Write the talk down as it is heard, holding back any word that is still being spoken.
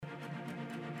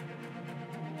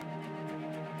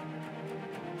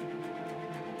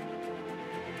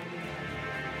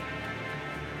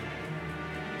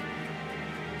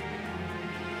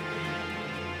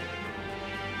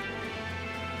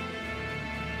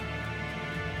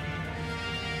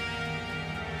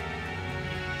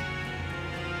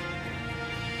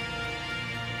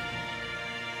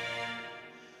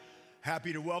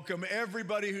Happy to welcome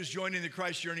everybody who's joining the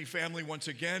Christ Journey family once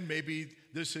again. Maybe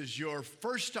this is your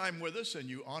first time with us and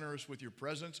you honor us with your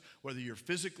presence, whether you're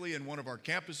physically in one of our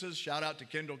campuses, shout out to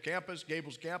Kendall Campus,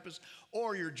 Gables Campus,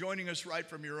 or you're joining us right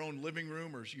from your own living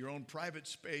room or your own private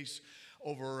space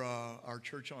over our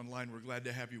church online. We're glad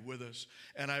to have you with us.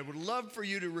 And I would love for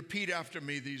you to repeat after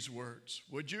me these words,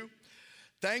 would you?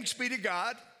 Thanks be to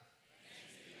God,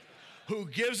 who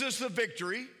gives us the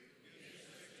victory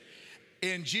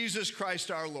in Jesus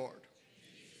Christ our Lord.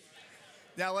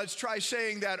 Now let's try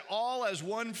saying that all as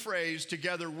one phrase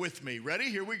together with me.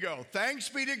 Ready? Here we go. Thanks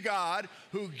be to God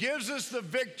who gives us the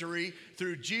victory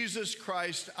through Jesus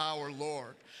Christ our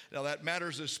Lord. Now that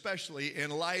matters especially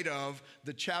in light of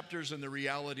the chapters and the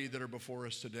reality that are before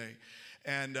us today.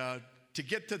 And to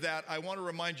get to that, I want to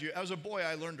remind you, as a boy,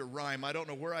 I learned to rhyme. I don't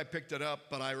know where I picked it up,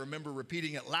 but I remember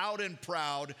repeating it loud and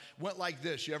proud. Went like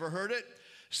this. You ever heard it?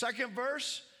 Second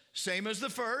verse. Same as the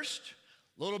first,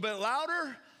 a little bit louder,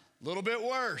 a little bit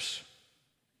worse.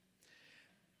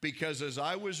 Because as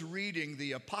I was reading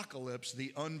the apocalypse,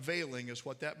 the unveiling is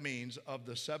what that means, of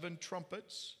the 7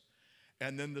 trumpets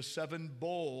and then the 7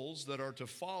 bowls that are to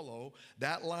follow,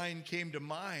 that line came to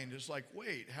mind. It's like,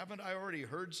 wait, haven't I already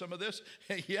heard some of this?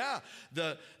 Yeah,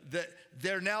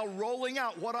 they're now rolling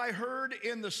out. What I heard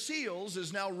in the seals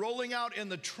is now rolling out in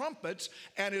the trumpets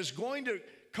and is going to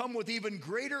come with even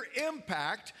greater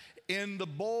impact in the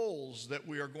bowls that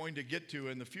we are going to get to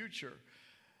in the future.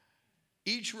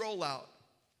 Each rollout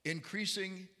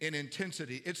increasing in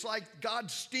intensity. It's like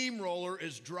God's steamroller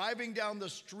is driving down the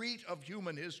street of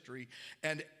human history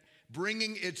and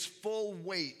bringing its full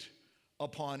weight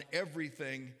upon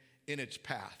everything in its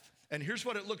path. And here's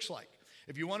what it looks like.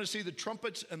 If you want to see the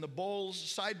trumpets and the bowls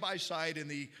side by side in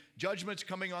the judgments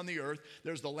coming on the earth,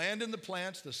 there's the land and the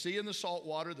plants, the sea and the salt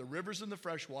water, the rivers and the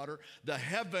fresh water, the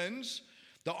heavens,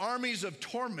 the armies of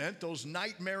torment, those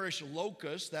nightmarish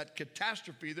locusts, that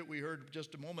catastrophe that we heard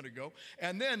just a moment ago,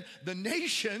 and then the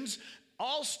nations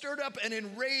all stirred up and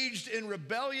enraged in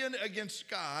rebellion against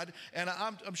God. And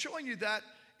I'm showing you that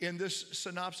in this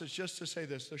synopsis just to say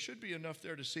this. There should be enough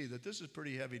there to see that this is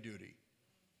pretty heavy duty.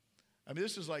 I mean,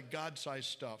 this is like God-sized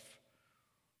stuff.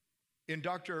 In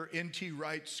Dr. N.T.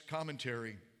 Wright's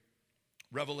commentary,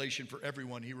 Revelation for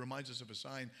Everyone, he reminds us of a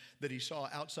sign that he saw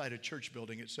outside a church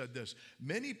building. It said this: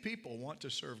 many people want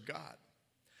to serve God,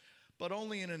 but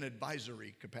only in an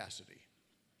advisory capacity.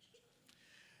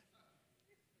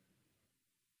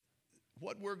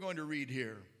 What we're going to read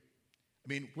here, I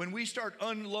mean, when we start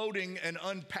unloading and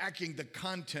unpacking the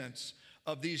contents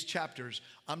of these chapters,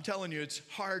 I'm telling you, it's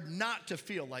hard not to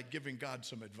feel like giving God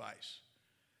some advice.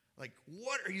 Like,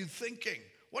 what are you thinking?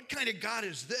 What kind of God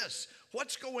is this?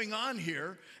 What's going on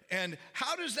here? And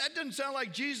how does that doesn't sound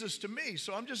like Jesus to me?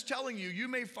 So I'm just telling you, you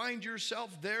may find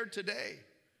yourself there today.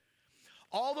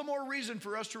 All the more reason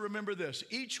for us to remember this.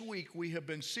 Each week we have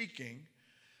been seeking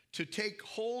to take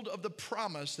hold of the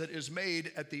promise that is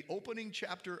made at the opening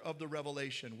chapter of the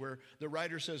Revelation, where the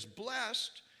writer says,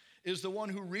 blessed is the one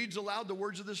who reads aloud the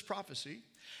words of this prophecy,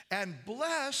 and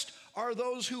blessed are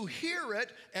those who hear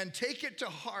it and take it to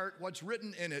heart what's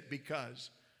written in it, because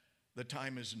the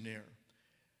time is near.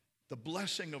 The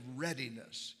blessing of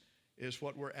readiness is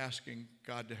what we're asking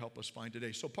God to help us find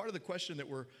today. So part of the question that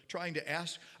we're trying to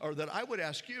ask, or that I would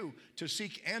ask you to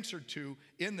seek answer to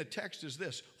in the text, is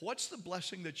this: what's the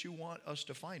blessing that you want us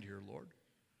to find here, Lord?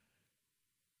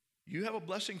 You have a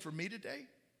blessing for me today?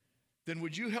 Then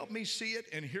would you help me see it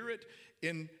and hear it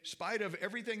in spite of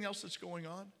everything else that's going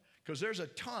on? Because there's a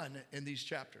ton in these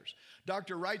chapters.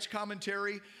 Dr. Wright's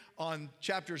commentary on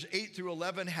chapters 8 through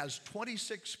 11 has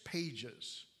 26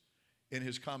 pages in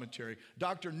his commentary.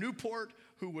 Dr. Newport,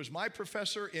 who was my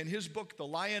professor, in his book, The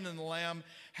Lion and the Lamb,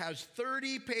 has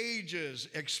 30 pages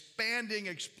expanding,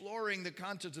 exploring the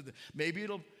contents of the. Maybe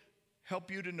it'll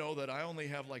help you to know that I only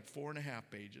have like 4.5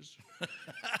 pages.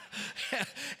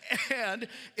 And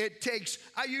it takes,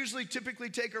 I typically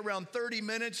take around 30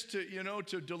 minutes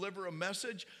to deliver a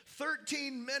message.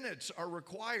 13 minutes are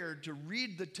required to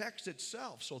read the text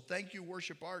itself. So thank you,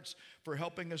 Worship Arts, for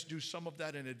helping us do some of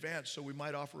that in advance, so we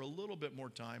might offer a little bit more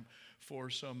time for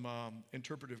some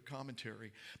interpretive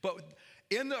commentary. But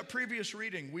in the previous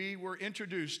reading, we were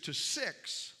introduced to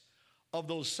 6 of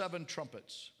those 7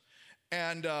 trumpets.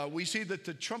 And we see that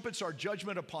the trumpets are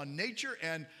judgment upon nature,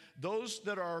 and those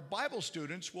that are Bible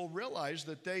students will realize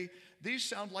that these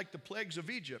sound like the plagues of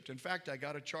Egypt. In fact, I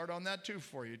got a chart on that too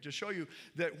for you to show you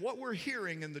that what we're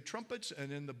hearing in the trumpets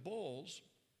and in the bowls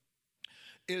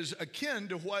is akin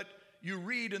to what you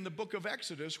read in the book of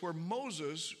Exodus, where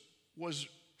Moses was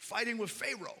fighting with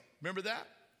Pharaoh. Remember that?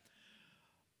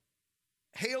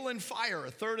 Hail and fire,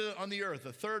 a third on the earth,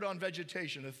 a third on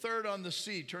vegetation, a third on the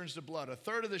sea turns to blood, a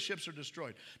third of the ships are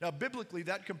destroyed. Now, biblically,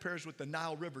 that compares with the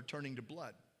Nile River turning to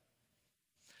blood.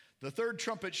 The third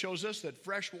trumpet shows us that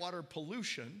freshwater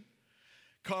pollution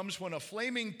comes when a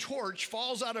flaming torch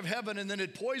falls out of heaven and then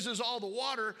it poisons all the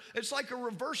water. It's like a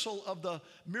reversal of the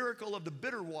miracle of the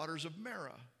bitter waters of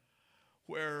Marah,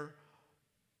 where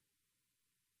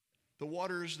the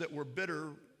waters that were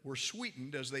bitter were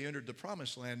sweetened as they entered the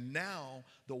promised land. Now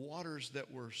the waters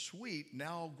that were sweet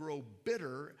now grow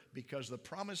bitter because the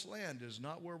promised land is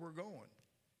not where we're going.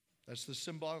 That's the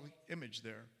symbolic image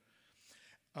there.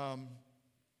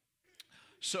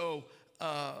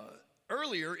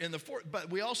 Earlier in the fourth, but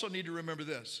we also need to remember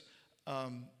this.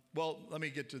 Well, let me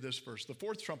get to this first. The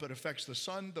fourth trumpet affects the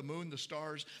sun, the moon, the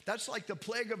stars. That's like the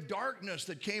plague of darkness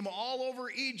that came all over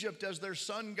Egypt as their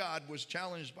sun god was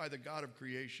challenged by the God of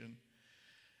creation.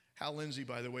 Hal Lindsey,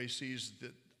 by the way, sees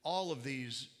that all of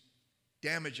these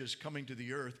damages coming to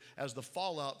the earth as the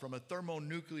fallout from a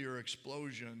thermonuclear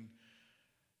explosion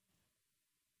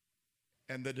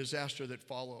and the disaster that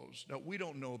follows. Now, we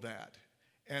don't know that.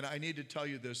 And I need to tell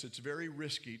you this, it's very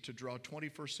risky to draw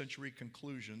 21st century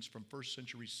conclusions from first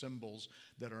century symbols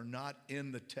that are not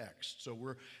in the text. So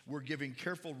we're giving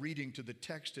careful reading to the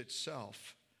text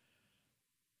itself.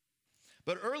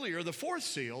 But earlier, the fourth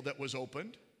seal that was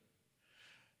opened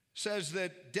says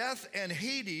that death and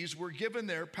Hades were given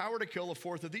their power to kill a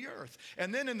fourth of the earth.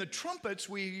 And then in the trumpets,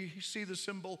 we see the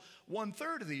symbol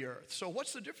 1/3 of the earth. So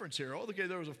what's the difference here? Oh, okay,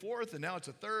 there was a fourth and now it's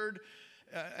a third.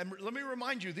 And let me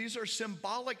remind you, these are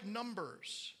symbolic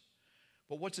numbers.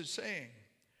 But what's it saying?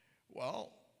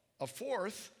 Well, a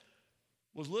fourth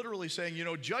was literally saying,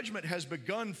 judgment has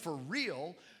begun for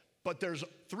real, but there's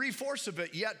 3/4 of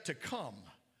it yet to come.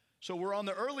 So we're on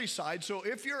the early side. So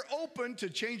if you're open to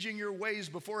changing your ways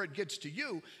before it gets to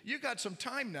you, you got some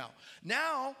time now.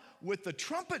 Now, with the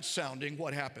trumpet sounding,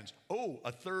 what happens? Oh,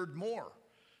 a third more.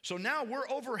 So now we're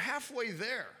over halfway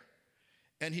there.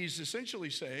 And he's essentially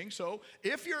saying, so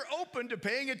if you're open to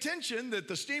paying attention that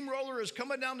the steamroller is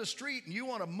coming down the street and you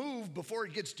want to move before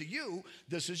it gets to you,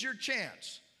 this is your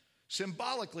chance.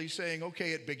 Symbolically saying,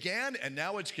 okay, it began and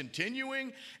now it's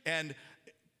continuing and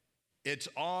it's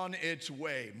on its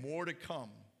way, more to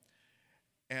come,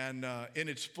 and in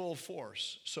its full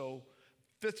force. So,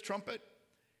 fifth trumpet,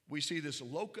 we see this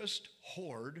locust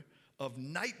horde of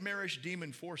nightmarish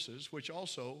demon forces, which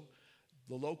also,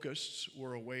 the locusts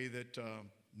were a way that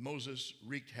Moses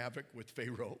wreaked havoc with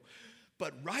Pharaoh.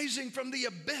 But rising from the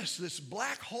abyss, this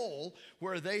black hole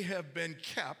where they have been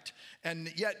kept,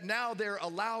 and yet now they're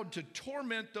allowed to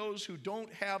torment those who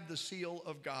don't have the seal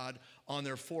of God on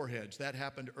their foreheads. That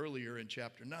happened earlier in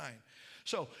chapter 9.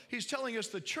 So he's telling us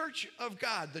the church of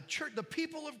God, the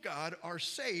people of God are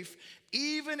safe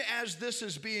even as this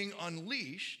is being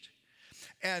unleashed.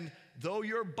 And though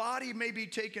your body may be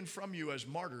taken from you as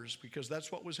martyrs, because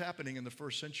that's what was happening in the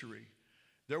first century,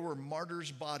 there were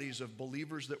martyrs' bodies of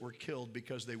believers that were killed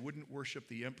because they wouldn't worship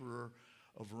the emperor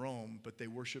of Rome, but they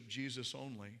worshiped Jesus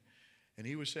only. And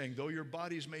he was saying, though your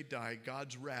bodies may die,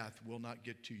 God's wrath will not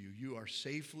get to you. You are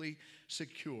safely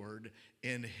secured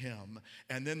in him.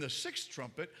 And then the sixth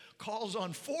trumpet calls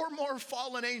on 4 more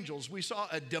fallen angels. We saw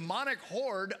a demonic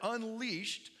horde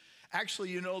unleashed.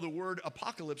 Actually, the word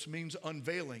apocalypse means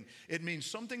unveiling. It means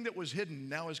something that was hidden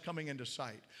now is coming into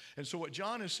sight. And so what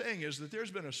John is saying is that there's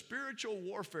been a spiritual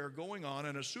warfare going on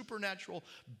and a supernatural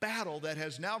battle that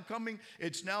has now coming.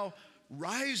 It's now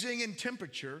rising in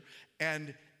temperature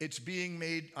and it's being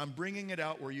made. I'm bringing it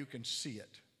out where you can see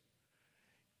it.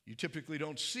 You typically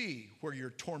don't see where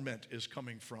your torment is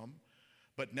coming from,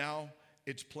 but now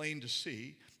it's plain to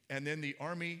see. And then the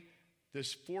army,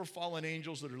 this 4 fallen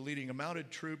angels that are leading mounted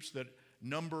troops that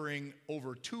numbering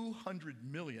over 200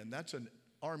 million. That's an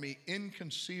army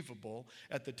inconceivable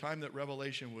at the time that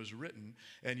Revelation was written,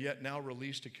 and yet now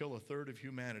released to kill a third of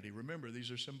humanity. Remember,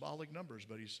 these are symbolic numbers,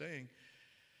 but he's saying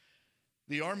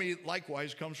the army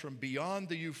likewise comes from beyond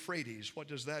the Euphrates. What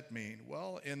does that mean?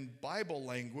 Well, in Bible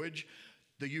language,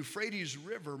 the Euphrates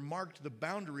River marked the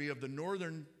boundary of the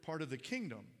northern part of the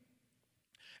kingdom.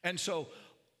 And so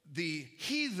the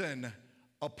heathen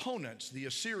opponents, the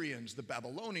Assyrians, the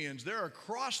Babylonians, they're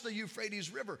across the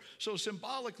Euphrates River. So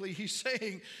symbolically, he's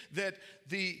saying that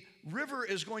the river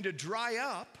is going to dry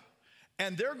up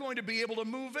and they're going to be able to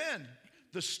move in.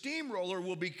 The steamroller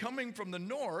will be coming from the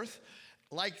north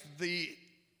like the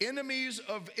enemies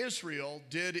of Israel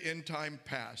did in time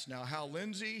past. Now, Hal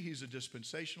Lindsey, he's a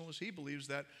dispensationalist. He believes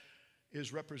that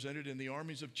is represented in the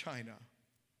armies of China.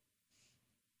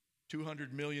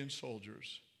 200 million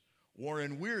soldiers.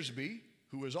 Warren Wiersbe,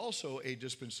 who is also a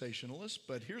dispensationalist,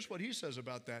 but here's what he says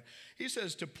about that. He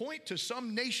says to point to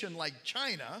some nation like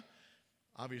China,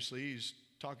 obviously he's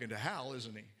talking to Hal,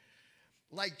 isn't he?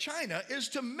 Like China is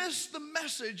to miss the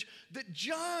message that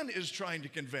John is trying to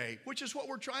convey, which is what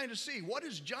we're trying to see. What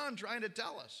is John trying to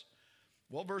tell us?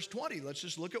 Well, verse 20, let's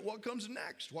just look at what comes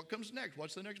next. What comes next?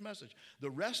 What's the next message? The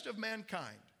rest of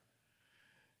mankind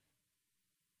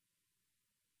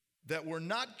that were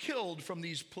not killed from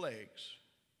these plagues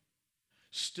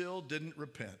still didn't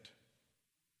repent.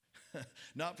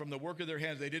 Not from the work of their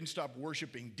hands. They didn't stop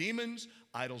worshiping demons,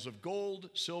 idols of gold,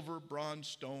 silver, bronze,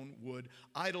 stone, wood,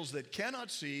 idols that cannot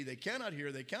see, they cannot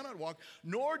hear, they cannot walk,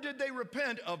 nor did they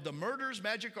repent of the murders,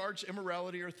 magic arts,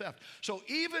 immorality, or theft. So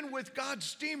even with God's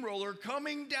steamroller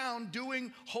coming down,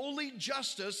 doing holy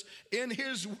justice in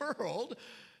his world,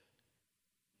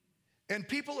 and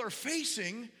people are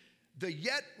facing the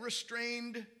yet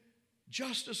restrained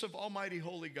justice of Almighty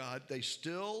Holy God, they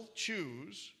still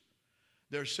choose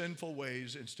their sinful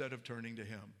ways instead of turning to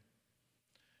him.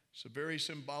 It's a very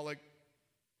symbolic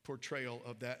portrayal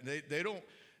of that. They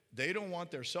don't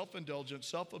want their self-indulgent,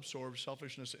 self-absorbed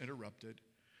selfishness interrupted.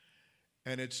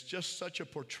 And it's just such a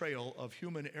portrayal of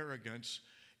human arrogance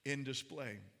in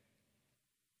display.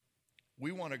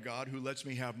 We want a God who lets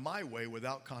me have my way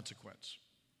without consequence.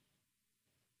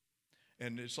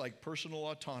 And it's like personal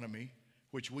autonomy,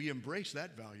 which we embrace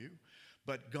that value,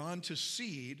 but gone to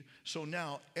seed. So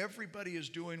now everybody is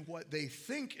doing what they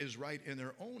think is right in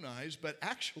their own eyes, but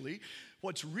actually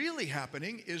what's really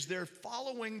happening is they're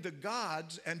following the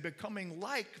gods and becoming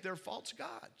like their false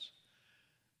gods.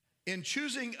 In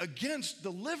choosing against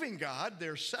the living God,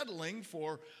 they're settling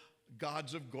for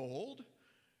gods of gold,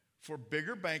 for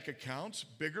bigger bank accounts,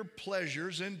 bigger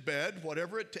pleasures in bed,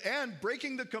 and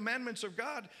breaking the commandments of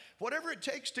God, whatever it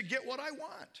takes to get what I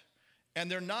want. And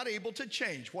they're not able to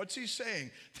change. What's he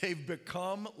saying? They've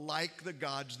become like the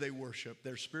gods they worship.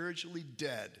 They're spiritually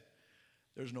dead.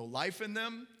 There's no life in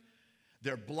them.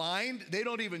 They're blind. They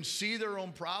don't even see their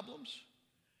own problems.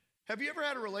 Have you ever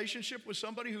had a relationship with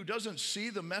somebody who doesn't see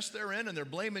the mess they're in and they're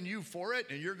blaming you for it,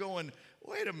 and you're going,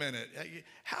 wait a minute,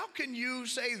 how can you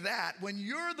say that when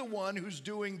you're the one who's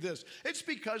doing this? It's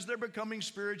because they're becoming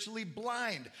spiritually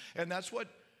blind. And that's what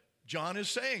John is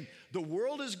saying. The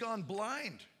world has gone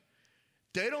blind.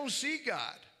 They don't see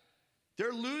God.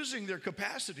 They're losing their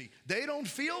capacity. They don't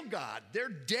feel God. They're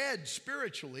dead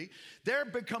spiritually. They're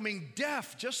becoming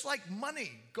deaf, just like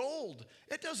money, gold.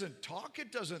 It doesn't talk,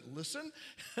 it doesn't listen,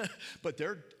 but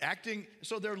they're acting,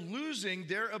 so they're losing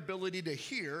their ability to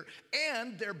hear,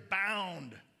 and they're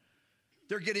bound.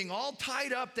 They're getting all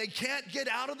tied up. They can't get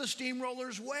out of the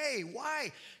steamroller's way.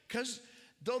 Why? Because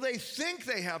though they think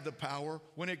they have the power,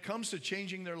 when it comes to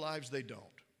changing their lives, they don't.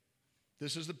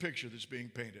 This is the picture that's being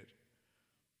painted.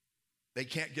 They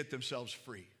can't get themselves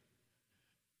free.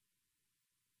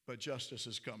 But justice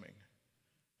is coming.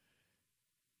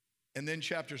 And then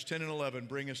chapters 10 and 11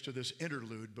 bring us to this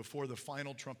interlude before the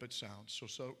final trumpet sounds.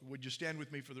 So would you stand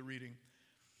with me for the reading?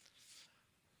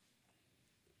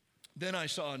 Then I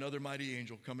saw another mighty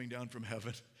angel coming down from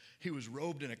heaven. He was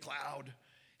robed in a cloud,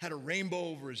 had a rainbow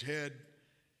over his head.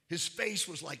 His face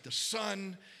was like the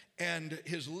sun, and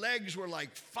his legs were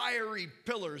like fiery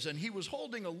pillars, and he was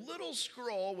holding a little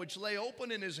scroll which lay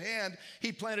open in his hand.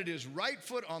 He planted his right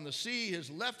foot on the sea, his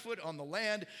left foot on the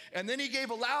land, and then he gave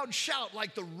a loud shout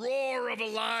like the roar of a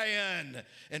lion.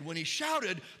 And when he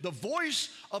shouted, the voice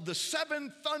of the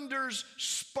seven thunders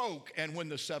spoke. And when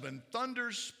the seven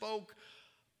thunders spoke,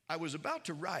 I was about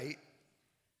to write,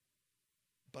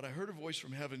 but I heard a voice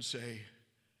from heaven say,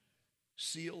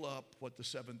 seal up what the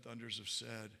seven thunders have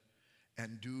said,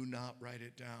 and do not write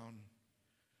it down.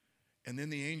 And then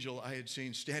the angel I had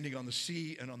seen standing on the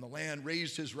sea and on the land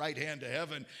raised his right hand to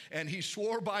heaven, and he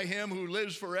swore by him who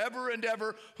lives forever and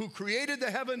ever, who created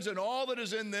the heavens and all that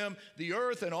is in them, the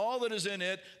earth and all that is in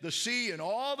it, the sea and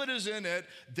all that is in it,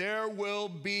 there will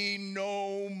be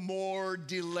no more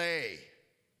delay.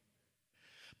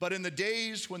 But in the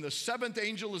days when the seventh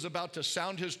angel is about to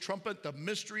sound his trumpet, the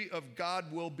mystery of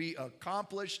God will be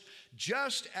accomplished,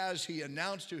 just as he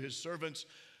announced to his servants,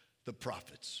 the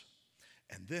prophets.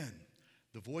 And then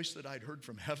the voice that I'd heard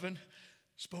from heaven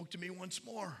spoke to me once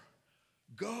more.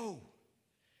 Go,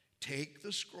 take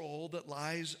the scroll that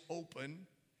lies open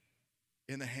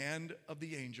in the hand of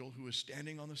the angel who is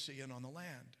standing on the sea and on the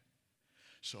land.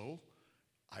 So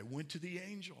I went to the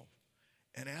angel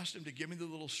and asked him to give me the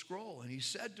little scroll. And he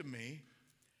said to me,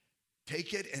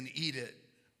 take it and eat it.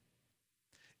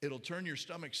 It'll turn your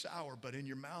stomach sour, but in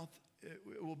your mouth,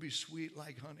 it will be sweet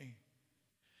like honey.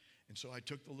 And so I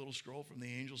took the little scroll from the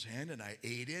angel's hand and I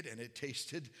ate it, and it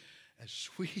tasted as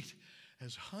sweet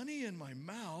as honey in my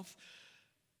mouth.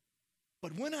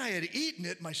 But when I had eaten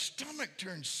it, my stomach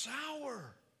turned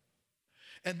sour.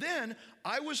 And then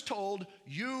I was told,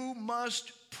 you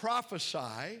must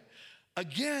prophesy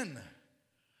again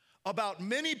about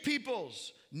many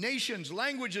peoples, nations,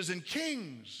 languages, and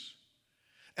kings.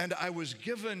 And I was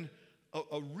given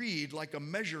a reed like a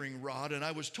measuring rod, and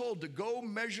I was told to go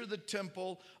measure the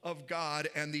temple of God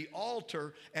and the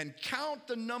altar and count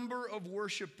the number of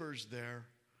worshipers there.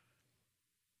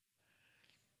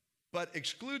 But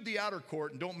exclude the outer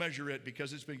court and don't measure it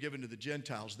because it's been given to the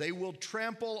Gentiles. They will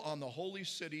trample on the holy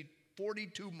city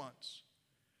 42 months.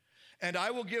 And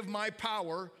I will give my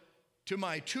power to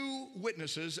my 2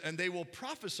 witnesses, and they will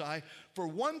prophesy for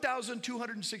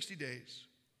 1,260 days,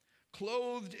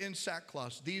 clothed in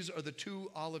sackcloth. These are the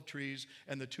 2 olive trees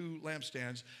and the 2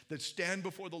 lampstands that stand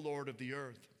before the Lord of the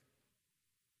earth.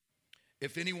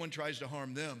 If anyone tries to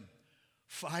harm them,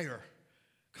 fire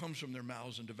comes from their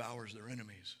mouths and devours their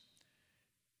enemies.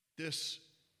 This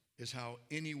is how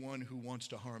anyone who wants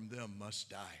to harm them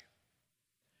must die.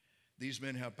 These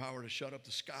men have power to shut up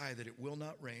the sky that it will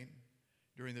not rain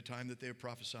during the time that they are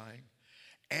prophesying.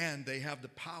 And they have the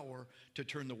power to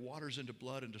turn the waters into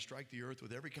blood and to strike the earth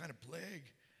with every kind of plague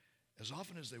as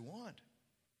often as they want.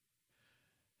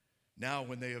 Now,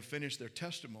 when they have finished their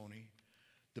testimony,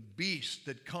 the beast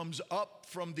that comes up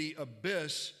from the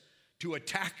abyss will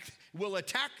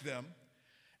attack them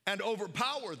and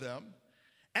overpower them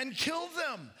and kill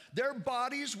them. Their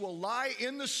bodies will lie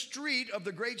in the street of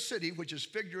the great city, which is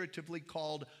figuratively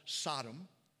called Sodom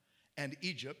and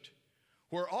Egypt,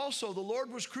 where also the Lord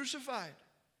was crucified.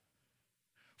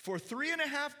 For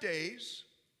 3.5 days,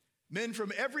 men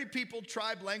from every people,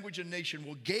 tribe, language, and nation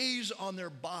will gaze on their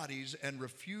bodies and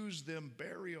refuse them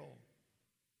burial.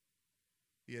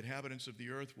 The inhabitants of the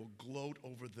earth will gloat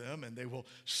over them, and they will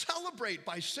celebrate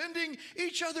by sending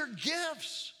each other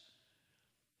gifts,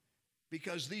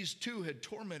 because these 2 had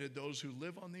tormented those who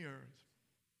live on the earth.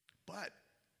 But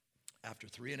after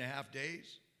 3.5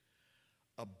 days,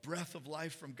 a breath of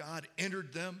life from God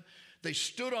entered them. They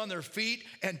stood on their feet,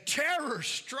 and terror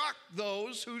struck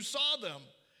those who saw them.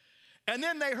 And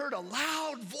then they heard a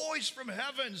loud voice from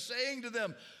heaven saying to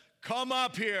them, "Come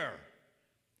up here."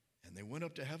 And they went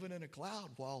up to heaven in a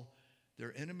cloud while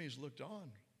their enemies looked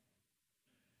on.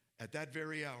 At that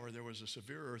very hour, there was a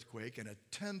severe earthquake, and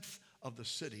 1/10 of the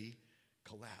city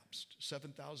collapsed.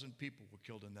 7,000 people were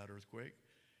killed in that earthquake,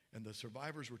 and the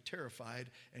survivors were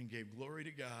terrified and gave glory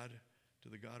to God, to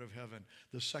the God of heaven.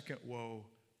 The second woe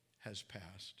has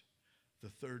passed.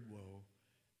 The third woe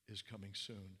is coming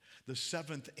soon. The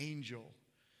 7th angel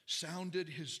sounded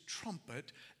his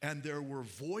trumpet, and there were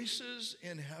voices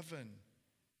in heaven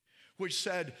which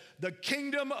said, "The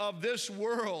kingdom of this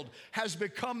world has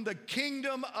become the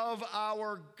kingdom of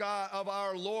our God, of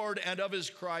our Lord and of his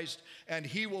Christ, and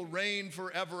he will reign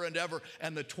forever and ever."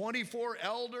 And the 24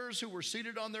 elders who were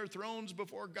seated on their thrones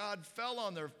before God fell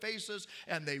on their faces,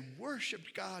 and they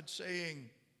worshiped God, saying,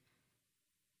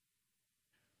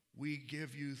 "We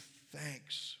give you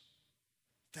thanks.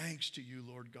 Thanks to you,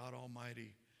 Lord God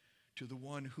Almighty, to the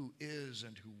one who is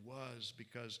and who was,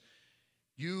 because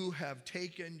you have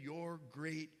taken your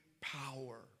great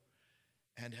power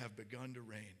and have begun to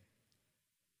reign.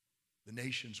 The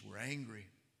nations were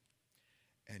angry,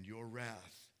 and your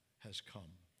wrath has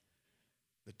come.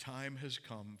 The time has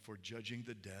come for judging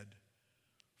the dead,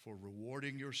 for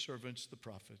rewarding your servants, the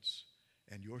prophets,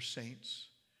 and your saints,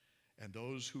 and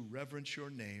those who reverence your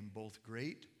name, both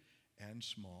great and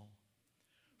small,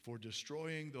 for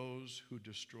destroying those who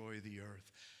destroy the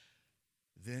earth."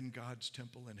 Then God's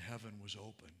temple in heaven was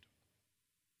opened,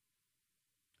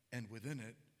 and within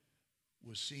it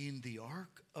was seen the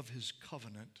ark of his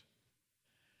covenant,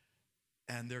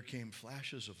 and there came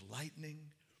flashes of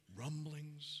lightning,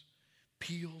 rumblings,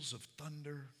 peals of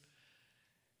thunder,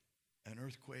 an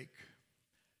earthquake,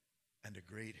 and a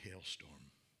great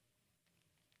hailstorm.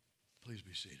 Please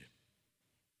be seated.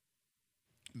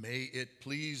 May it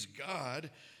please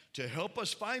God to help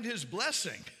us find his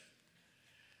blessing.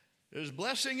 There's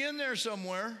blessing in there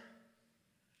somewhere.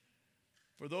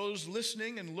 For those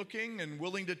listening and looking and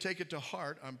willing to take it to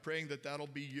heart, I'm praying that that'll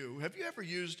be you. Have you ever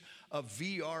used a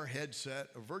VR headset,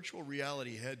 a virtual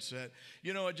reality headset?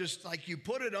 You know, it just like you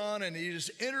put it on and you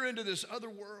just enter into this other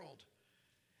world.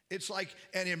 It's like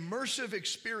an immersive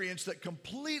experience that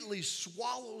completely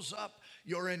swallows up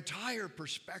your entire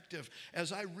perspective.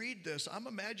 As I read this, I'm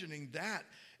imagining that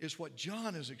is what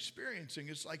John is experiencing.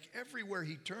 It's like everywhere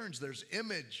he turns, there's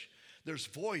image, there's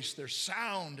voice, there's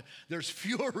sound, there's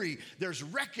fury, there's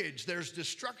wreckage, there's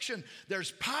destruction,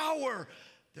 there's power,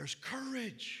 there's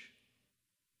courage.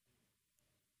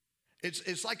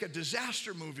 It's like a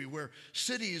disaster movie where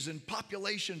cities and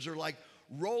populations are like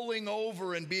rolling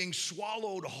over and being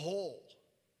swallowed whole.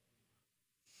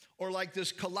 Or like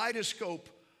this kaleidoscope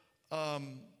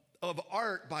of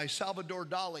art by Salvador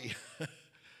Dali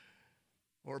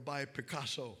or by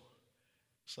Picasso.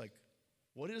 It's like,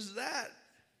 what is that?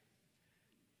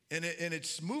 And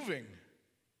it's moving.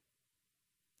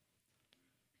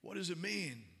 What does it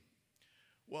mean?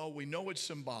 Well, we know it's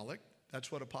symbolic.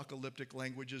 That's what apocalyptic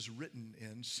language is written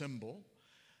in, symbol.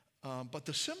 But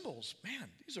the symbols, man,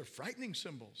 these are frightening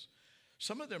symbols.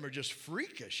 Some of them are just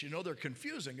freakish. They're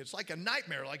confusing. It's like a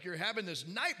nightmare, like you're having this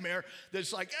nightmare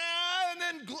that's like, and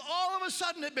then all of a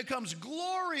sudden it becomes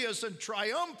glorious and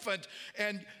triumphant.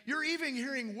 And you're even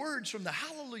hearing words from the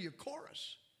Hallelujah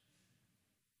chorus.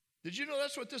 Did you know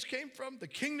that's what this came from? The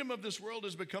kingdom of this world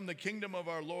has become the kingdom of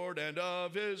our Lord and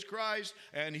of his Christ,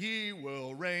 and he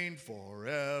will reign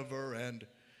forever. And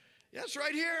yes,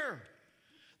 right here.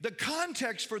 The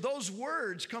context for those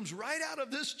words comes right out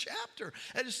of this chapter.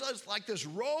 And it's like this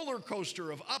roller coaster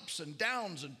of ups and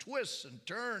downs and twists and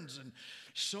turns and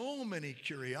so many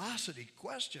curiosity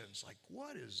questions. Like,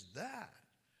 what is that?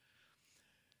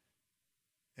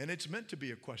 And it's meant to be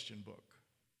a question book.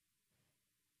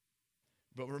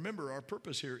 But remember, our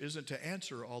purpose here isn't to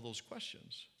answer all those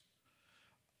questions.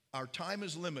 Our time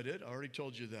is limited. I already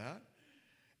told you that.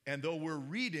 And though we're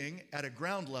reading at a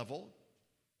ground level,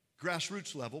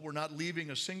 grassroots level, we're not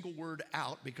leaving a single word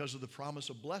out because of the promise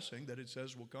of blessing that it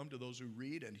says will come to those who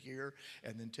read and hear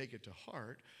and then take it to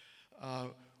heart.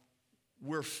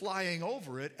 We're flying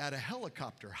over it at a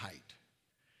helicopter height.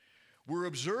 We're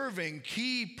observing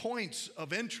key points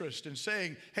of interest and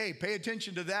saying, hey, pay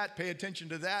attention to that, pay attention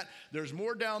to that. There's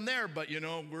more down there, but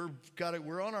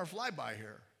we're on our flyby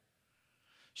here.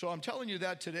 So I'm telling you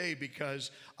that today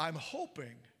because I'm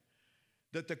hoping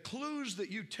that the clues that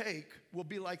you take will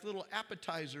be like little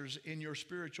appetizers in your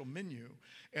spiritual menu.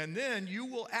 And then you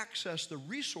will access the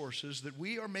resources that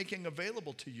we are making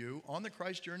available to you on the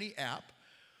Christ Journey app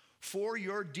for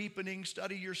your deepening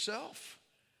study yourself.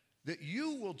 That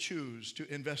you will choose to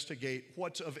investigate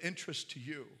what's of interest to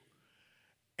you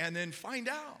and then find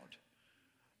out.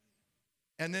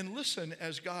 And then listen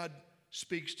as God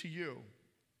speaks to you.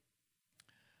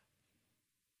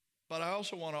 But I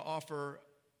also want to offer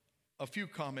a few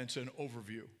comments and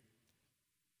overview.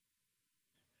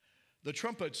 The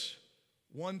trumpets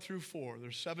 1 through 4,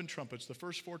 there's 7 trumpets. The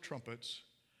first 4 trumpets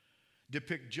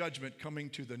depict judgment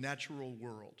coming to the natural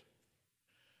world.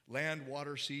 Land,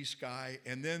 water, sea, sky,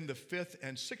 and then the 5th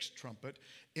and 6th trumpet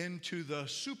into the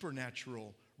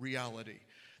supernatural reality.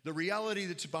 The reality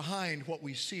that's behind what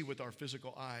we see with our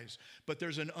physical eyes. But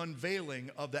there's an unveiling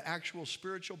of the actual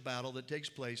spiritual battle that takes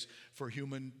place for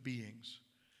human beings.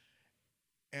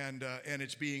 And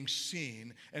it's being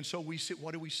seen. And so we see,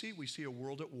 what do we see? We see a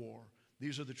world at war.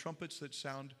 These are the trumpets that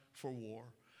sound for war.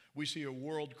 We see a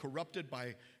world corrupted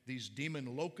by these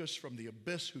demon locusts from the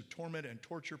abyss who torment and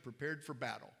torture, prepared for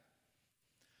battle.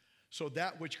 So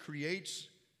that which creates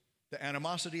the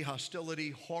animosity,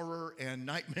 hostility, horror, and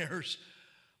nightmares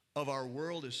of our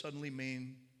world is suddenly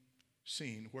being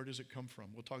seen. Where does it come from?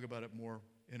 We'll talk about it more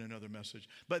in another message.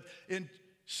 But in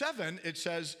 7, it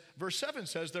says, verse 7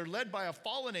 says, they're led by a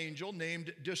fallen angel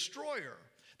named Destroyer.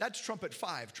 That's trumpet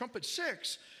 5. Trumpet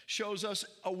 6 shows us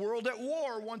a world at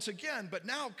war once again, but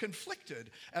now conflicted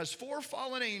as 4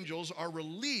 fallen angels are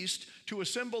released to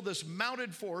assemble this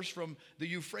mounted force from the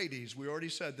Euphrates. We already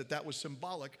said that that was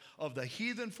symbolic of the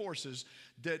heathen forces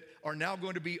that are now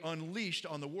going to be unleashed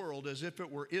on the world as if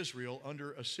it were Israel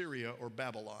under Assyria or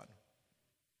Babylon.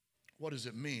 What does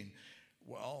it mean?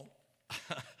 Well,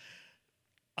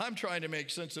 I'm trying to make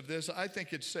sense of this. I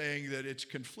think it's saying that it's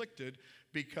conflicted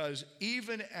because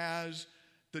even as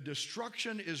the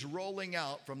destruction is rolling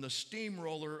out from the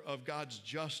steamroller of God's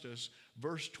justice,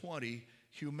 verse 20,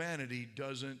 humanity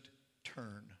doesn't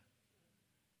turn.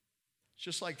 It's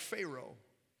just like Pharaoh.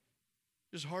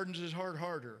 Just hardens his heart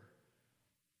harder.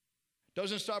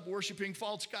 Doesn't stop worshiping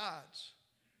false gods.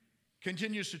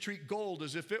 Continues to treat gold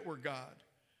as if it were God.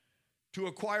 To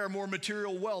acquire more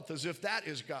material wealth as if that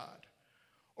is God.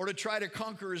 Or to try to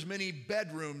conquer as many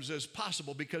bedrooms as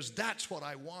possible because that's what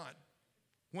I want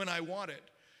when I want it.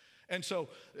 And so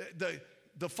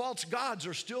the false gods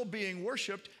are still being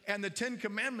worshiped and the 10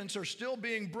 commandments are still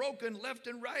being broken left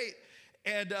and right.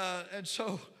 And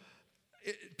so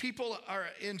people are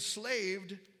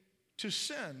enslaved to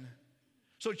sin.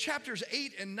 So chapters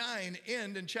 8 and 9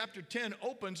 end and chapter 10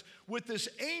 opens with this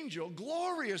angel,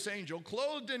 glorious angel,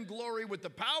 clothed in glory with the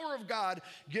power of God,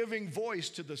 giving voice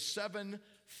to the 7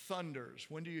 thunders.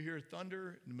 When do you hear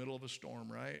thunder? In the middle of a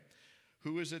storm, right?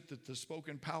 Who is it that the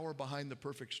spoken power behind the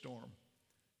perfect storm?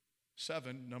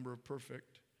 7, number of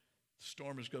perfect.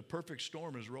 The perfect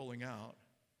storm is rolling out.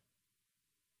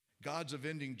 God's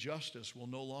avenging justice will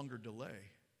no longer delay.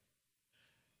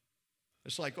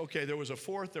 It's like, okay, there was a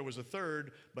fourth, there was a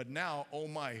third, but now, oh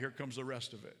my, here comes the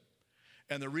rest of it.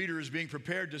 And the reader is being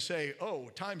prepared to say, oh,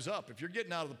 time's up. If you're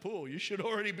getting out of the pool, you should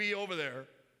already be over there.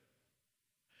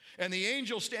 And the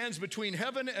angel stands between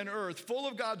heaven and earth, full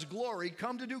of God's glory,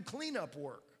 come to do cleanup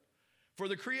work for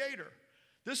the Creator.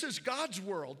 This is God's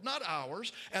world, not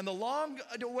ours. And the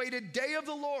long-awaited day of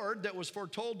the Lord that was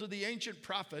foretold to the ancient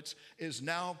prophets is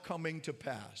now coming to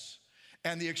pass.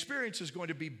 And the experience is going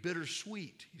to be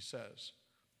bittersweet, he says,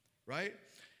 right?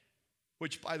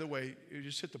 Which, by the way, you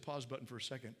just hit the pause button for a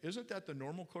second. Isn't that the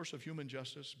normal course of human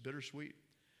justice, bittersweet?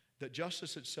 That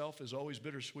justice itself is always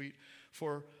bittersweet.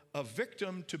 For a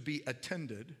victim to be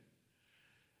attended,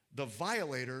 the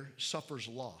violator suffers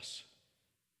loss.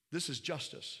 This is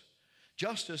justice.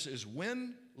 Justice is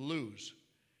win, lose.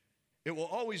 It will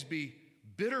always be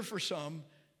bitter for some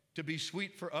to be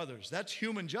sweet for others. That's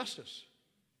human justice.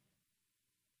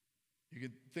 You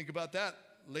can think about that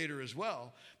later as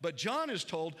well. But John is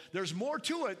told there's more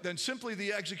to it than simply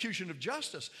the execution of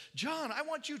justice. John, I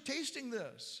want you tasting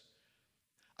this.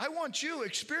 I want you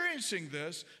experiencing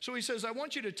this. So he says, I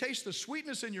want you to taste the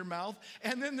sweetness in your mouth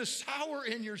and then the sour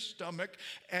in your stomach.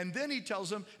 And then he tells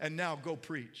them, and now go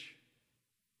preach.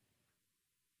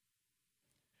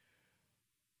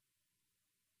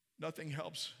 Nothing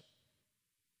helps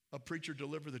a preacher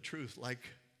deliver the truth like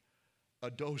a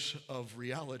dose of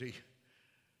reality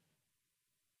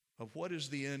of what is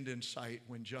the end in sight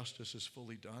when justice is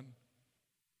fully done.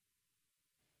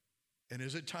 And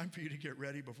is it time for you to get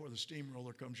ready before the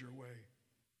steamroller comes your way?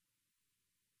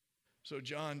 So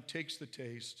John takes the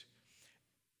taste,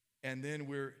 and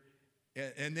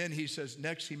then he says,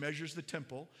 next he measures the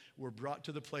temple. We're brought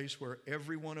to the place where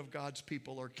every one of God's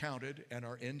people are counted and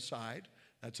are inside.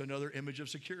 That's another image of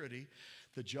security.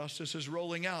 The justice is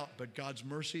rolling out, but God's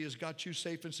mercy has got you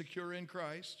safe and secure in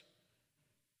Christ.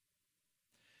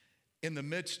 In the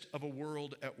midst of a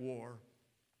world at war,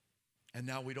 and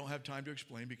now we don't have time to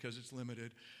explain because it's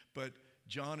limited, but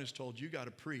John is told, you got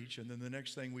to preach, and then the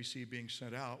next thing we see being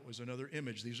sent out was another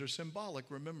image. These are symbolic,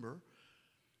 remember.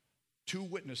 2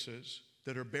 witnesses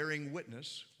that are bearing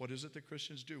witness. What is it that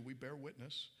Christians do? We bear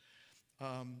witness.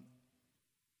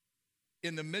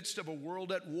 In the midst of a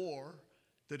world at war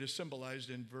that is symbolized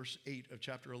in verse 8 of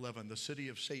chapter 11, the city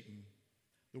of Satan.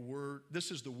 This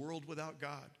is the world without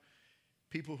God.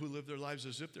 People who live their lives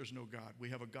as if there's no God. We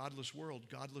have a godless world,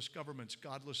 godless governments,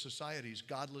 godless societies,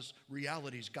 godless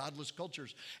realities, godless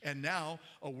cultures. And now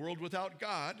a world without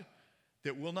God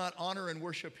that will not honor and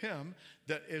worship him,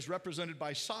 that is represented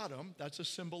by Sodom. That's a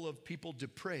symbol of people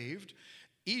depraved.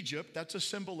 Egypt, that's a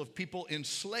symbol of people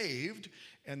enslaved.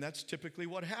 And that's typically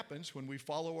what happens when we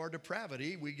follow our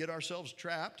depravity. We get ourselves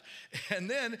trapped. And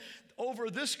then over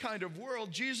this kind of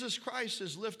world, Jesus Christ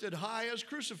is lifted high as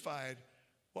crucified.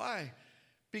 Why?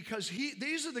 Because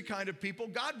these are the kind of people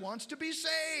God wants to be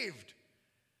saved.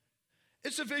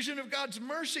 It's a vision of God's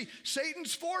mercy.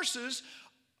 Satan's forces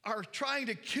are trying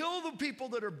to kill the people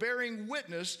that are bearing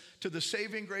witness to the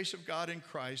saving grace of God in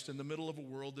Christ in the middle of a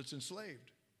world that's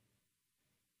enslaved.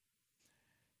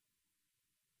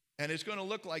 And it's going to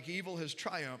look like evil has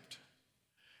triumphed.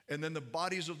 And then the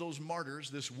bodies of those martyrs,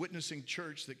 this witnessing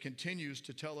church that continues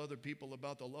to tell other people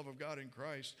about the love of God in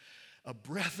Christ, a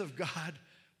breath of God,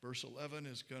 verse 11,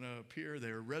 is going to appear. They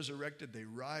are resurrected. They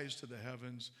rise to the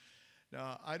heavens.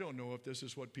 Now, I don't know if this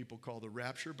is what people call the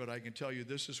rapture, but I can tell you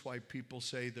this is why people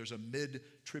say there's a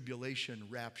mid-tribulation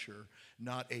rapture,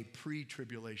 not a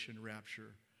pre-tribulation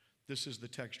rapture. This is the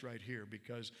text right here,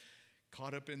 because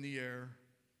caught up in the air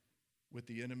with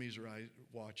the enemies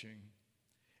watching.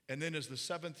 And then as the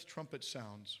 7th trumpet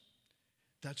sounds,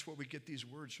 that's where we get these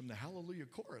words from the Hallelujah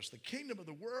chorus. The kingdom of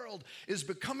the world is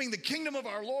becoming the kingdom of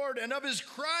our Lord and of his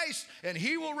Christ, and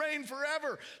he will reign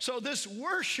forever. So this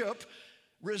worship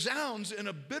resounds in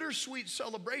a bittersweet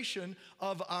celebration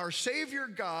of our Savior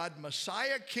God,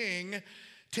 Messiah King,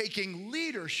 taking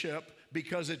leadership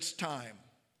because it's time.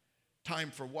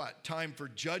 Time for what? Time for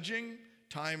judging,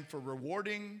 time for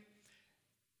rewarding,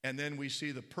 and then we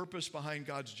see the purpose behind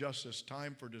God's justice,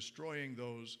 time for destroying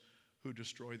those who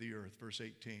destroy the earth, verse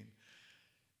 18.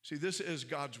 See, this is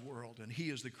God's world, and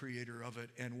he is the creator of it,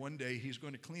 and one day he's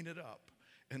going to clean it up.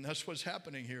 And that's what's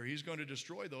happening here. He's going to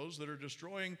destroy those that are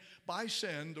destroying by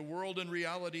sin the world and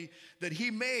reality that he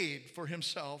made for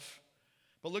himself.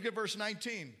 But look at verse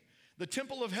 19. The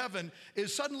temple of heaven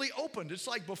is suddenly opened. It's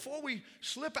like before we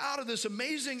slip out of this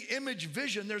amazing image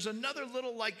vision, there's another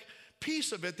little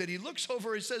piece of it that he looks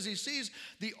over. He says he sees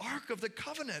the Ark of the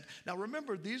Covenant. Now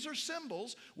remember, these are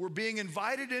symbols. We're being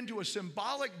invited into a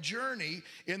symbolic journey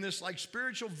in this like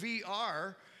spiritual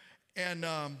VR. And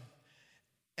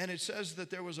it says that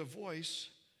there was a voice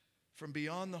from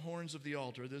beyond the horns of the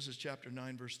altar. This is chapter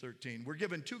 9, verse 13. We're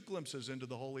given two glimpses into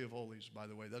the Holy of Holies, by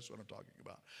the way. That's what I'm talking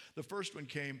about. The first one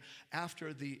came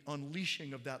after the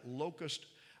unleashing of that locust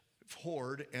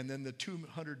horde and then the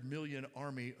 200 million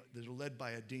army that are led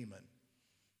by a demon.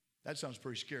 That sounds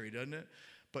pretty scary, doesn't it?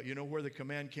 But you know where the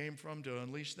command came from to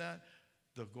unleash that?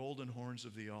 The golden horns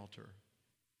of the altar.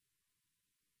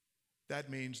 That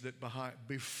means that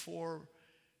before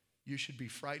you should be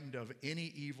frightened of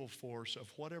any evil force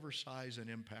of whatever size and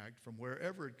impact from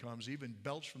wherever it comes, even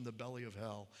belched from the belly of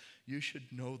hell, you should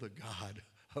know the God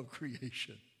of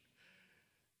creation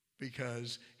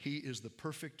because he is the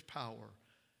perfect power.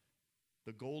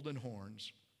 The golden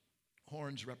horns.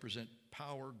 Horns represent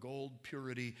power, gold,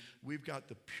 purity. We've got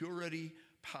the purity,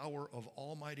 power of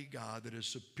Almighty God that is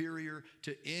superior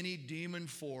to any demon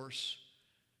force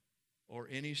or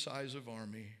any size of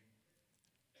army.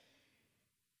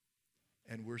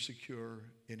 And we're secure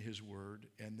in his word.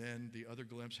 And then the other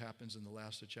glimpse happens in the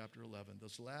last of chapter 11.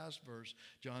 This last verse,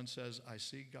 John says, I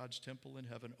see God's temple in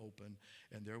heaven open,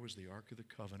 and there was the Ark of the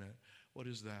Covenant. What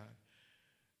is that?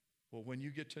 Well, when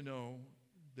you get to know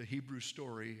the Hebrew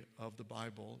story of the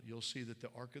Bible, you'll see that the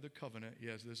Ark of the Covenant,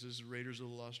 yes, this is Raiders of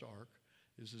the Lost Ark.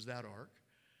 This is that ark.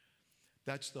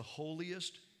 That's the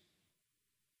holiest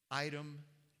item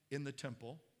in the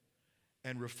temple,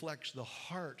 and reflects the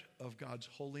heart of God's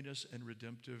holiness and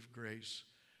redemptive grace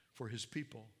for his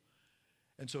people.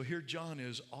 And so here John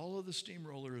is, all of the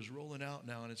steamroller is rolling out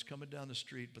now and it's coming down the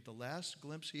street, but the last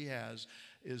glimpse he has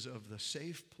is of the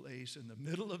safe place in the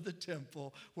middle of the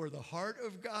temple where the heart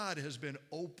of God has been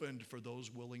opened for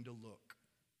those willing to look.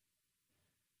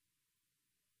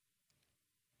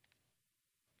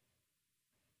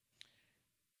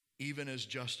 Even as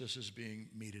justice is being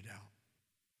meted out.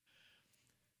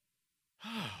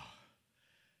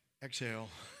 Exhale,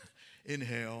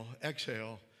 inhale,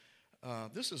 exhale.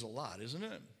 This is a lot, isn't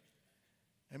it?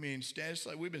 I mean, it's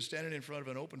like we've been standing in front of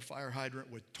an open fire hydrant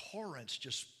with torrents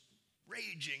just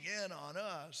raging in on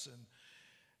us.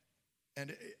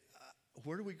 And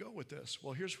where do we go with this?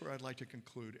 Well, here's where I'd like to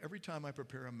conclude. Every time I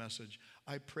prepare a message,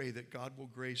 I pray that God will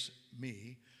grace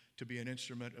me to be an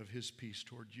instrument of his peace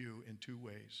toward you in two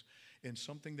ways. In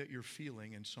something that you're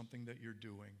feeling and something that you're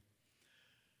doing.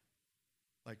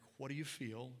 Like, what do you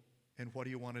feel and what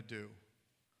do you want to do?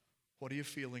 What are you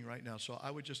feeling right now? So I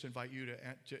would just invite you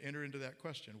to enter into that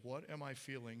question. What am I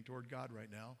feeling toward God right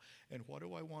now? And what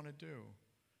do I want to do?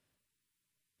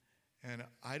 And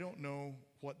I don't know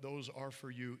what those are for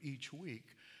you each week,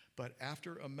 but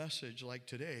after a message like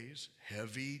today's,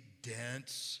 heavy,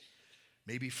 dense,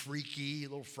 maybe freaky, a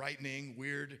little frightening,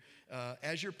 weird,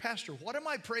 as your pastor, what am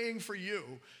I praying for you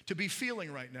to be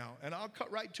feeling right now? And I'll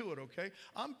cut right to it, okay?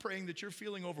 I'm praying that you're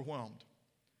feeling overwhelmed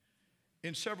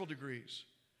in several degrees.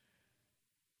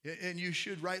 And you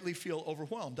should rightly feel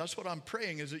overwhelmed. That's what I'm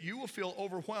praying, is that you will feel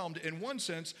overwhelmed in one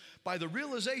sense by the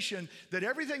realization that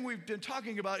everything we've been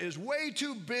talking about is way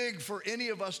too big for any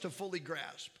of us to fully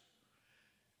grasp.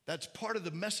 That's part of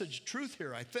the message truth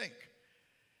here, I think.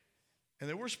 And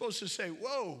then we're supposed to say,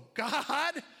 whoa,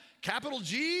 God, capital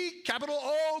G, capital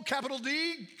O, capital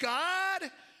D, God?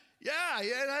 Yeah,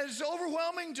 it's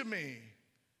overwhelming to me.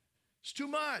 It's too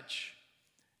much.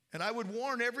 And I would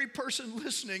warn every person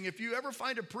listening, if you ever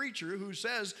find a preacher who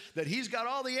says that he's got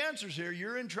all the answers here,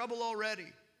 you're in trouble already.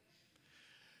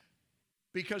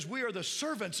 Because we are the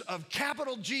servants of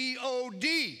capital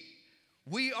G-O-D.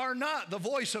 We are not the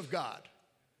voice of God.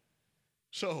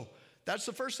 So that's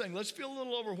the first thing. Let's feel a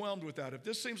little overwhelmed with that. If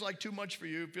this seems like too much for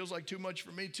you, it feels like too much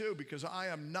for me too, because I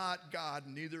am not God,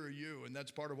 and neither are you. And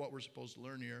that's part of what we're supposed to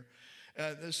learn here.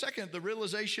 The second, the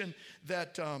realization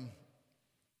that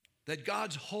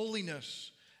God's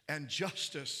holiness and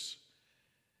justice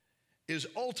is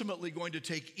ultimately going to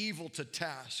take evil to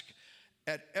task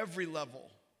at every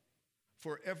level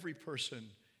for every person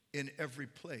in every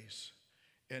place.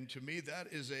 And to me,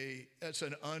 that's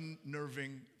an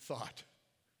unnerving thought.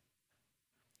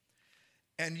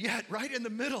 And yet, right in the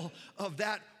middle of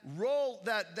that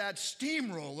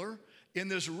steamroller, in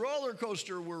this roller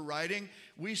coaster we're riding,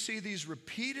 we see these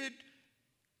repeated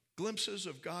glimpses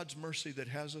of God's mercy that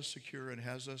has us secure and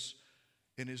has us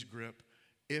in his grip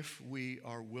if we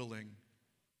are willing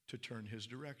to turn his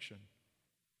direction.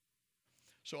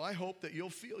 So I hope that you'll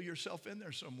feel yourself in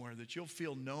there somewhere, that you'll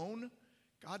feel known.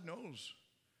 God knows.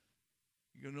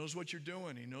 He knows what you're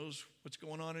doing. He knows what's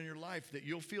going on in your life, that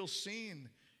you'll feel seen.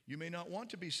 You may not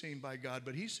want to be seen by God,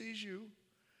 but he sees you.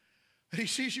 He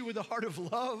sees you with a heart of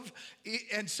love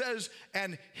and says,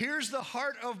 and here's the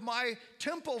heart of my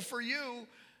temple for you.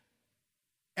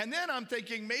 And then I'm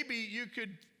thinking maybe you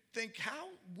could think, how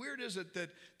weird is it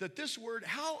that this word,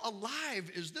 how alive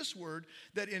is this word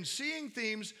that in seeing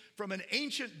themes from an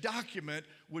ancient document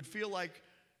would feel like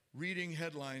reading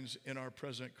headlines in our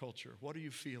present culture? What are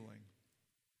you feeling?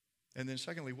 And then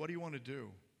secondly, what do you want to do?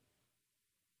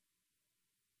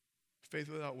 Faith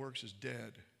without works is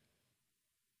dead.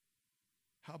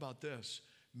 How about this?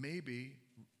 Maybe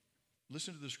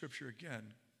listen to the scripture again.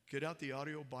 Get out the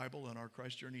audio Bible on our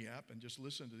Christ Journey app and just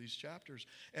listen to these chapters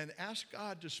and ask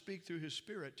God to speak through his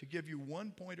Spirit to give you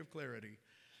one point of clarity.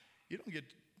 You don't get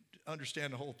to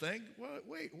understand the whole thing.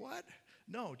 Wait, what?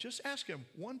 No, just ask him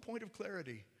one point of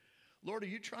clarity. Lord, are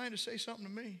you trying to say something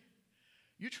to me?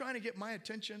 You trying to get my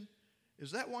attention?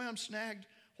 Is that why I'm snagged?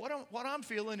 What I'm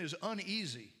feeling is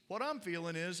uneasy. What I'm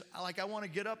feeling is like I want to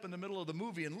get up in the middle of the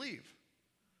movie and leave.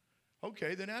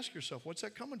 Okay, then ask yourself, what's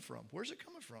that coming from? Where's it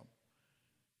coming from?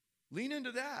 Lean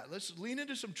into that. Let's lean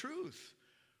into some truth.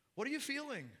 What are you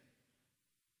feeling?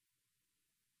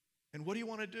 And what do you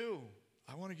want to do?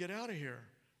 I want to get out of here.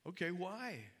 Okay,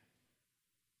 why?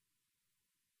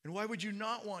 And why would you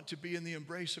not want to be in the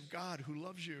embrace of God who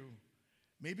loves you?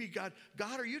 Maybe God,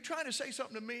 are you trying to say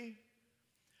something to me?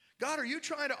 God, are you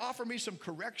trying to offer me some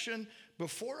correction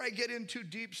before I get in too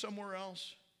deep somewhere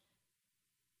else?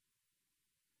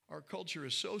 Our culture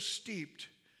is so steeped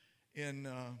in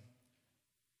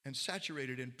and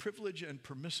saturated in privilege and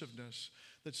permissiveness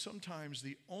that sometimes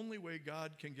the only way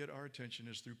God can get our attention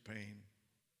is through pain.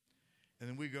 And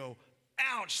then we go,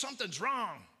 ouch, something's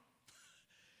wrong.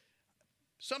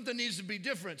 Something needs to be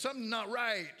different. Something's not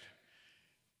right.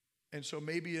 And so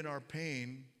maybe in our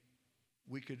pain,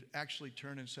 we could actually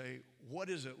turn and say, what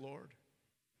is it, Lord?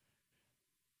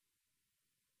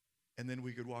 And then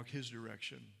we could walk his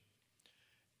direction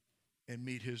and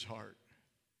meet his heart.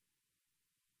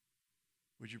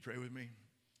 Would you pray with me?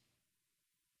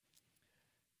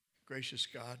 Gracious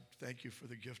God, thank you for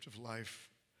the gift of life,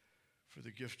 for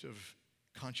the gift of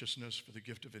consciousness, for the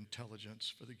gift of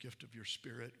intelligence, for the gift of your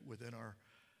Spirit within our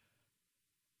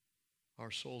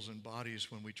souls and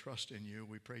bodies when we trust in you.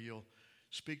 We pray you'll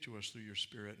speak to us through your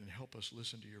Spirit and help us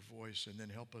listen to your voice and then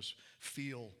help us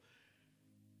feel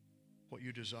what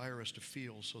you desire us to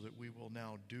feel so that we will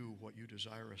now do what you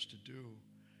desire us to do.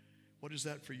 What is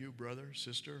that for you, brother,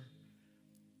 sister?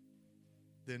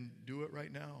 Then do it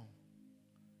right now.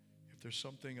 If there's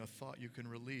something, a thought you can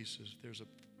release, if there's a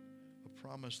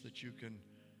promise that you can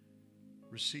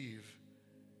receive,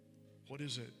 what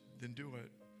is it? Then do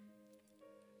it.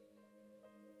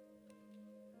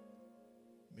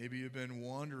 Maybe you've been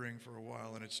wandering for a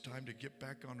while and it's time to get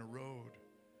back on the road.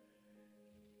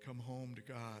 Come home to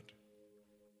God.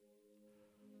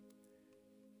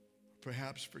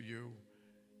 Perhaps for you,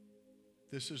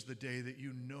 this is the day that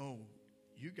you know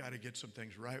you got to get some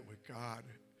things right with God.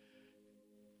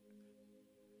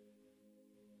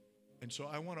 And so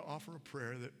I want to offer a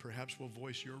prayer that perhaps will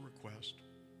voice your request.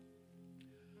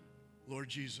 Lord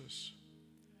Jesus,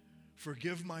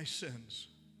 forgive my sins.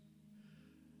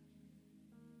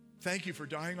 Thank you for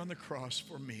dying on the cross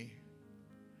for me.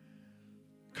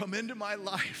 Come into my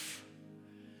life.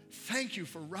 Thank you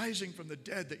for rising from the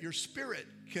dead, that your Spirit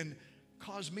can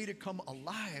cause me to come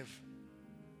alive.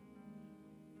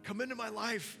 Come into my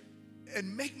life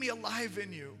and make me alive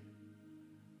in you.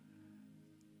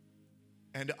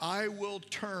 And I will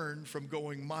turn from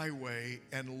going my way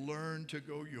and learn to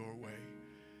go your way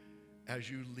as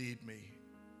you lead me.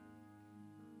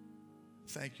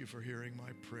 Thank you for hearing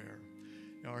my prayer.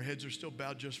 Now, our heads are still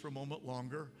bowed just for a moment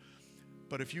longer.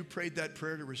 But if you prayed that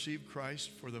prayer to receive Christ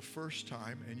for the first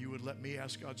time and you would let me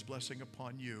ask God's blessing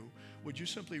upon you, would you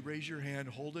simply raise your hand,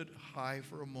 hold it high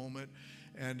for a moment,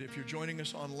 and if you're joining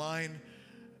us online,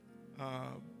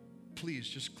 please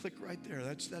just click right there.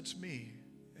 That's me.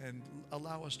 And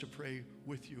allow us to pray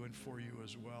with you and for you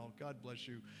as well. God bless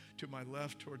you. To my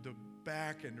left, toward the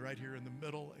back, and right here in the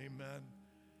middle, amen.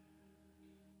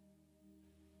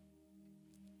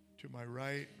 To my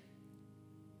right,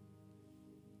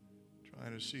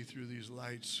 trying to see through these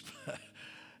lights.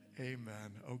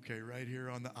 Amen. Okay, right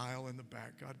here on the aisle in the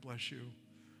back. God bless you.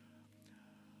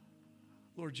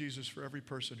 Lord Jesus, for every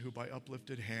person who by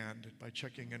uplifted hand, by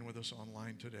checking in with us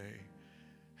online today,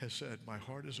 has said, my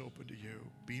heart is open to you.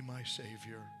 Be my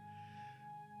Savior.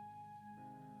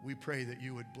 We pray that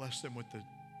you would bless them with the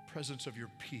presence of your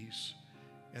peace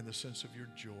and the sense of your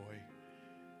joy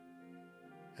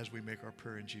as we make our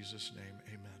prayer in Jesus' name.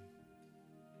 Amen.